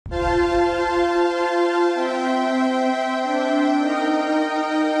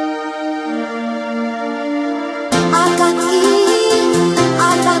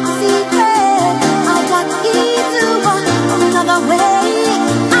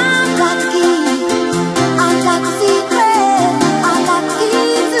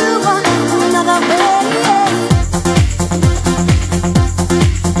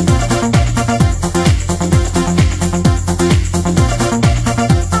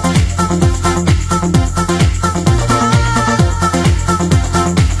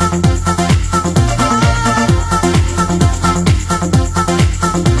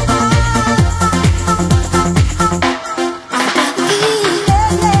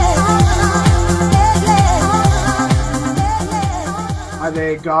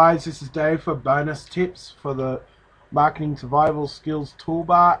guys, this is Dave for bonus tips for the Marketing Survival Skills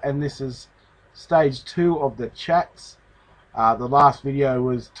toolbar, and this is stage 2 of the chats. The last video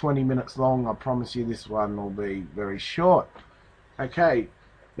was 20 minutes long. I promise you this one will be very short. Okay,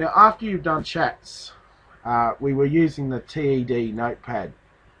 now after you've done chats, we were using the TED notepad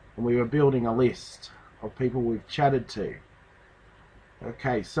and we were building a list of people we've chatted to.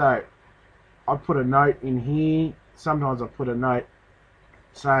 Okay, so I put a note in here. Sometimes I put a note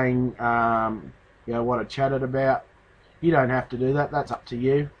saying you know, what I chatted about. You don't have to do that, that's up to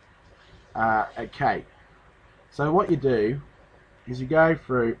you. Okay, so what you do is you go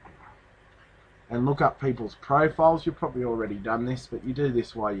through and look up people's profiles. You've probably already done this, but you do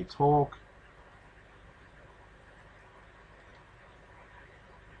this while you talk.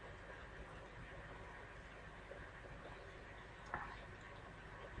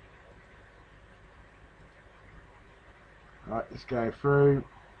 Right, let's go through.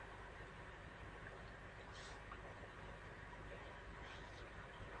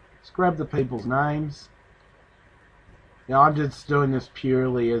 Let's grab the people's names. Now I'm just doing this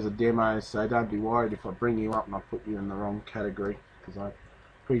purely as a demo, so don't be worried if I bring you up and I put you in the wrong category, because I'm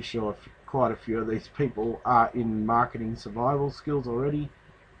pretty sure quite a few of these people are in marketing survival skills already,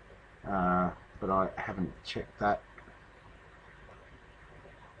 but I haven't checked that.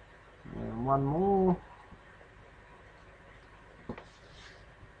 And one more.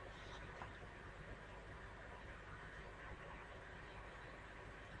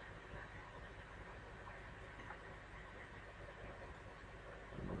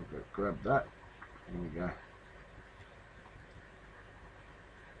 Grab that. There we go.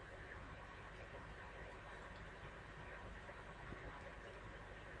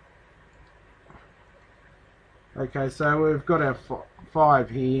 Okay, so we've got our 5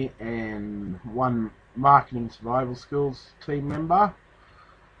 here and 1 marketing survival skills team member.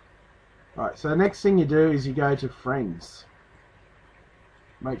 Right, so the next thing you do is you go to friends.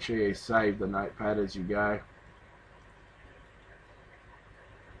 Make sure you save the notepad as you go.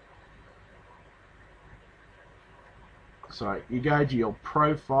 So you go to your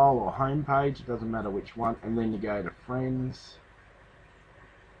profile or home page, it doesn't matter which one, and then you go to friends.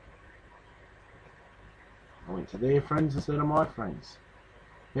 I went to their friends instead of my friends.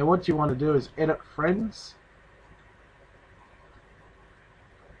 Now what you want to do is edit friends.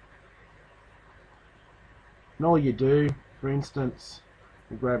 And all you do, for instance,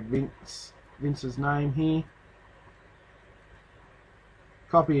 you grab Vince's name here,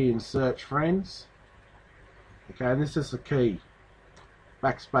 copy and search friends. Okay, and this is the key.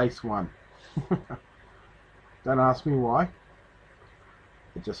 Backspace 1. Don't ask me why.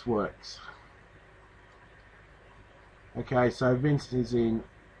 It just works. Okay, so Vince is in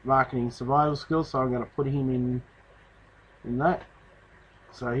marketing survival skills, so I'm going to put him in that.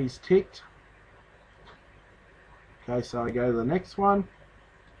 So he's ticked. Okay, so I go to the next one.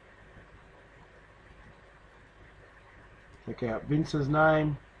 Check out Vince's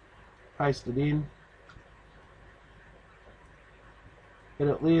name. Paste it in.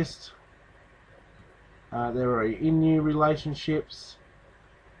 Edit list. There are in new relationships,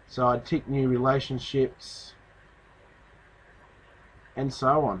 so I tick new relationships, and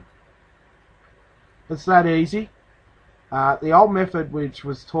so on. It's that easy. The old method, which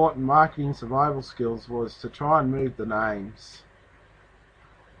was taught in marketing survival skills, was to try and move the names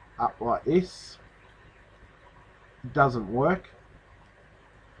up like this. It doesn't work.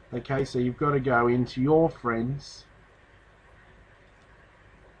 Okay, so you've got to go into your friends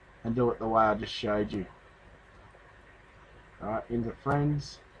and do it the way I just showed you. Alright, into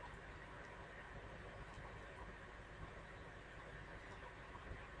friends.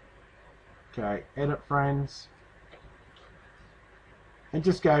 Okay, edit friends. And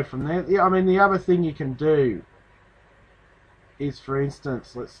just go from there. Yeah, I mean, the other thing you can do is, for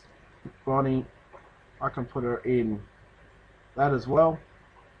instance, let's Bonnie, I can put her in that as well.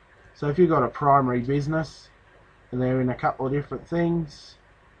 So if you've got a primary business and they're in a couple of different things,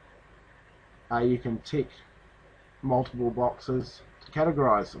 you can tick multiple boxes to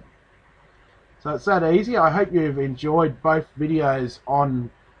categorize them. So it's that easy. I hope you've enjoyed both videos on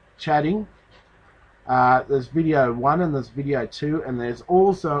chatting. There's video 1 and there's video 2, and there's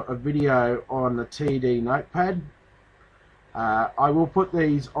also a video on the TED notepad. I will put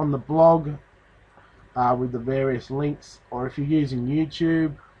these on the blog with the various links, or if you're using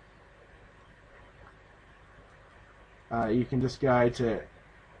YouTube, you can just go to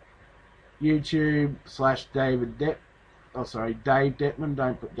YouTube/David Depp. Oh, sorry, Dave Dettmann.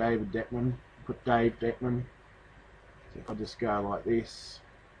 Don't put David Dettmann. Put Dave Dettmann. So if I just go like this,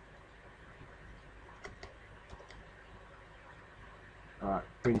 Alright,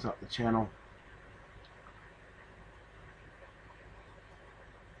 brings up the channel.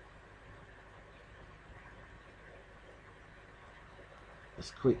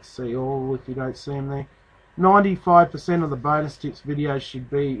 Just click see all if you don't see them there. 95% of the bonus tips videos should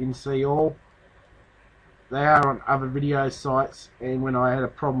be in see all. They are on other video sites, and when I had a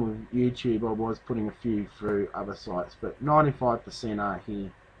problem with YouTube I was putting a few through other sites, but 95% are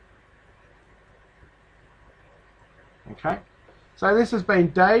here. Okay, so this has been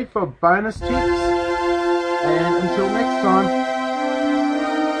Dave for bonus tips, and until next time.